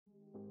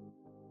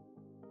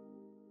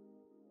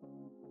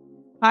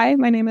Hi,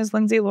 my name is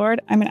Lindsay Lord.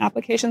 I'm an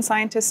application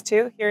scientist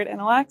too here at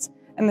Intellex,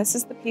 and this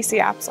is the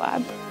PC Apps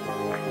Lab.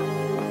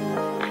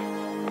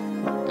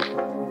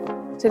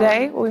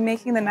 Today, we'll be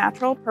making the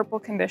natural purple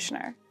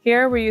conditioner.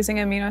 Here, we're using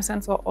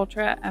AminoSensyl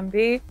Ultra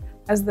MB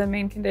as the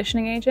main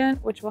conditioning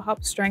agent, which will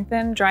help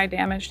strengthen dry,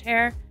 damaged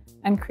hair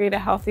and create a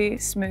healthy,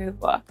 smooth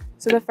look.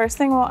 So the first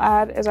thing we'll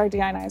add is our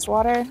deionized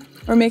water.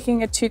 We're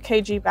making a 2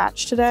 kg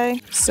batch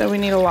today, so we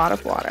need a lot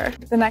of water.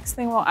 The next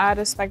thing we'll add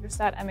is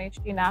Spectrostat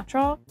MHD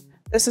Natural.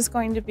 This is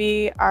going to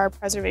be our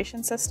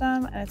preservation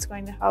system, and it's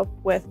going to help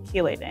with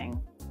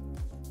chelating.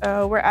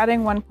 So we're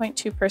adding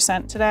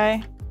 1.2%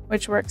 today,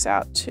 which works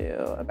out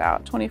to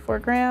about 24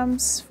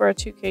 grams for a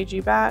 2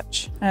 kg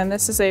batch. And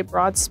this is a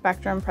broad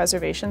spectrum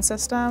preservation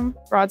system.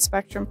 Broad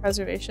spectrum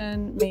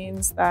preservation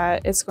means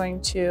that it's going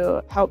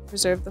to help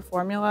preserve the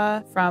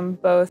formula from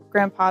both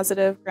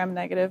gram-positive,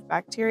 gram-negative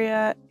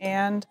bacteria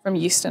and from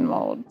yeast and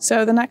mold.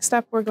 So the next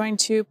step, we're going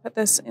to put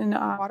this in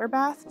a water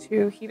bath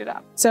to heat it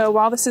up. So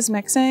while this is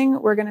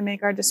mixing, we're gonna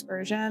make our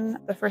dispersion.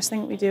 The first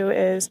thing we do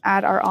is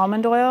add our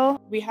almond oil.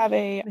 We have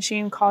a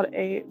machine called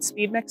a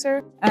speed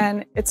mixer,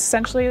 and it's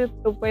essentially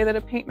the way that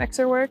a paint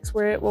mixer works,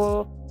 where it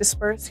will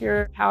disperse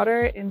your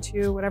powder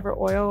into whatever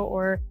oil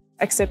or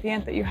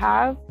excipient that you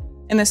have.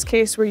 In this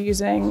case, we're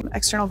using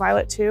external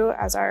violet 2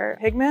 as our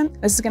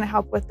pigment. This is going to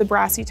help with the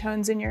brassy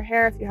tones in your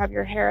hair if you have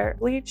your hair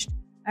bleached,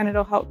 and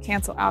it'll help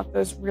cancel out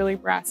those really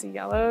brassy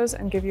yellows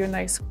and give you a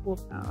nice cool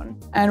tone.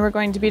 And we're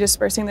going to be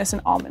dispersing this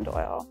in almond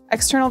oil.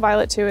 External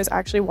violet 2 is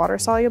actually water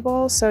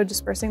soluble, so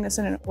dispersing this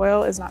in an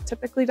oil is not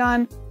typically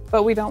done,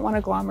 but we don't want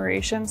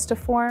agglomerations to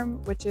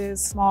form, which is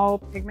small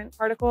pigment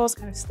particles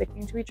kind of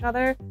sticking to each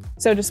other.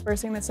 So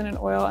dispersing this in an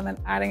oil and then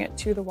adding it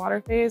to the water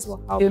phase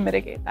will help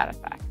mitigate that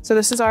effect. So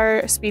this is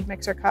our speed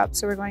mixer cup.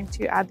 So we're going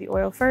to add the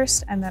oil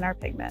first and then our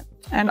pigment.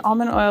 And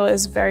almond oil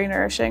is very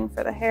nourishing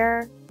for the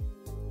hair,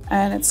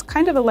 and it's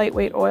kind of a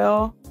lightweight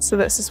oil. So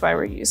this is why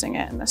we're using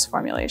it in this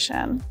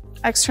formulation.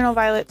 External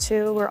violet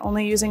 2, we're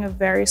only using a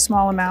very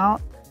small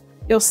amount.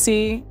 You'll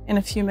see in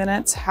a few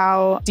minutes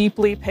how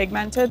deeply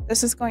pigmented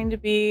this is going to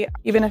be,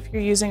 even if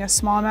you're using a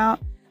small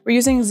amount. We're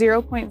using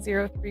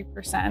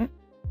 0.03%,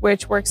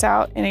 which works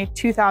out in a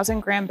 2,000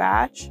 gram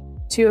batch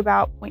to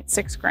about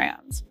 0.6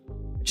 grams,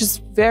 which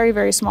is very,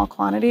 very small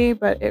quantity,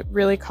 but it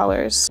really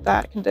colors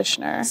that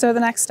conditioner. So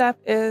the next step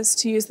is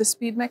to use the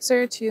speed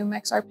mixer to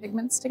mix our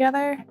pigments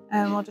together,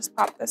 and we'll just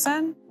pop this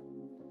in,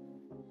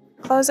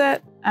 close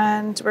it,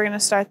 and we're gonna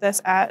start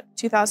this at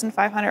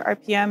 2,500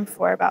 RPM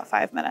for about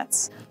 5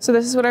 minutes. So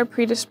this is what our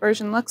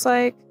pre-dispersion looks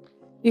like.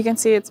 You can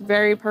see it's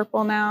very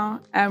purple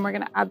now, and we're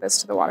gonna add this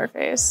to the water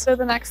phase. So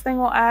the next thing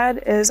we'll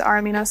add is our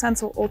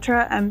AminoSensyl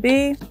Ultra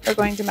MB. We're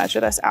going to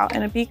measure this out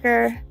in a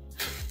beaker.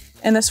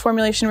 In this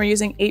formulation, we're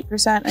using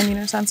 8%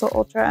 AminoSensyl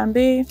Ultra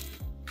MB,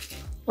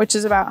 which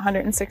is about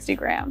 160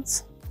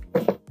 grams.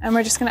 And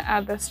we're just gonna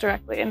add this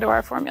directly into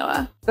our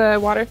formula. The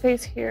water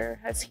phase here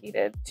has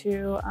heated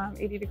to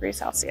 80 degrees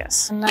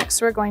Celsius. And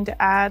next, we're going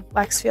to add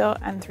Lexfeel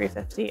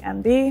N350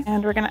 MB,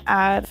 and we're gonna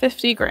add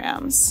 50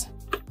 grams.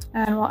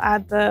 And we'll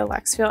add the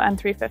Lexfeel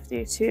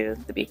N350 to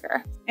the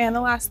beaker. And the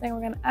last thing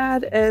we're gonna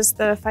add is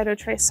the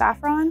Phytotrace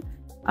Saffron.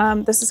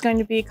 This is going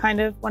to be kind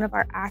of one of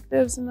our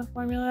actives in the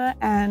formula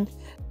and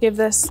give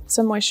this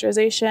some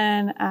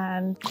moisturization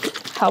and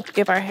help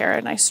give our hair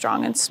a nice,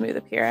 strong, and smooth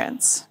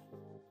appearance.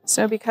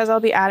 So because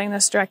I'll be adding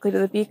this directly to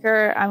the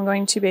beaker, I'm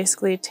going to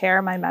basically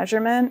tare my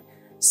measurement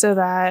so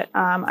that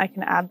I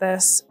can add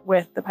this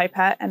with the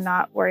pipette and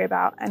not worry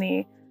about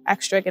any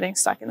extra getting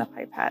stuck in the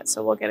pipette.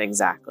 So we'll get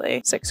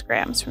exactly 6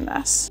 grams from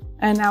this.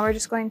 And now we're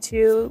just going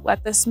to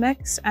let this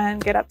mix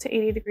and get up to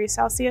 80 degrees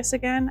Celsius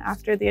again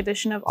after the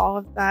addition of all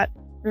of that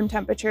room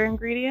temperature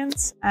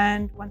ingredients.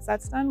 And once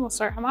that's done, we'll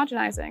start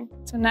homogenizing.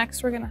 So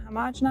next we're gonna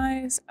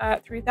homogenize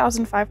at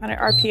 3,500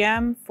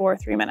 RPM for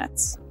 3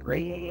 minutes.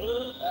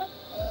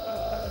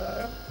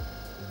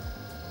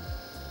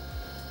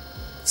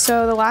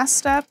 So the last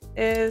step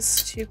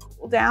is to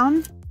cool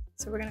down.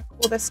 So we're gonna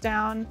cool this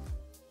down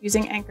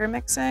using anchor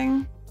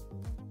mixing.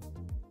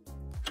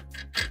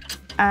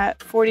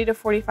 At 40 to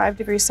 45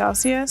 degrees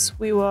Celsius,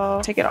 we will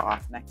take it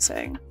off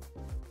mixing.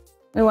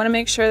 We wanna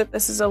make sure that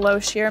this is a low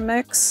shear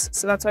mix.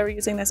 So that's why we're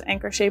using this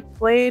anchor shaped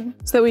blade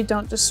so that we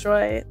don't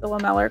destroy the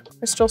lamellar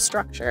crystal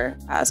structure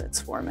as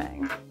it's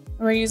forming. And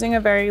we're using a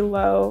very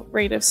low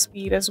rate of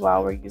speed as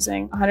well. We're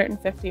using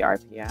 150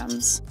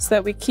 RPMs so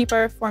that we keep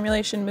our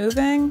formulation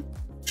moving,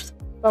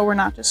 but we're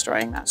not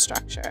destroying that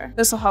structure.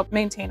 This will help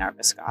maintain our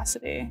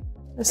viscosity.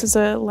 This is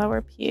a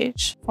lower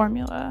pH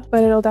formula,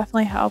 but it'll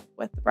definitely help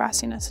with the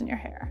brassiness in your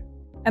hair.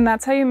 And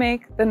that's how you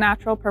make the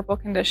natural purple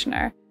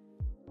conditioner.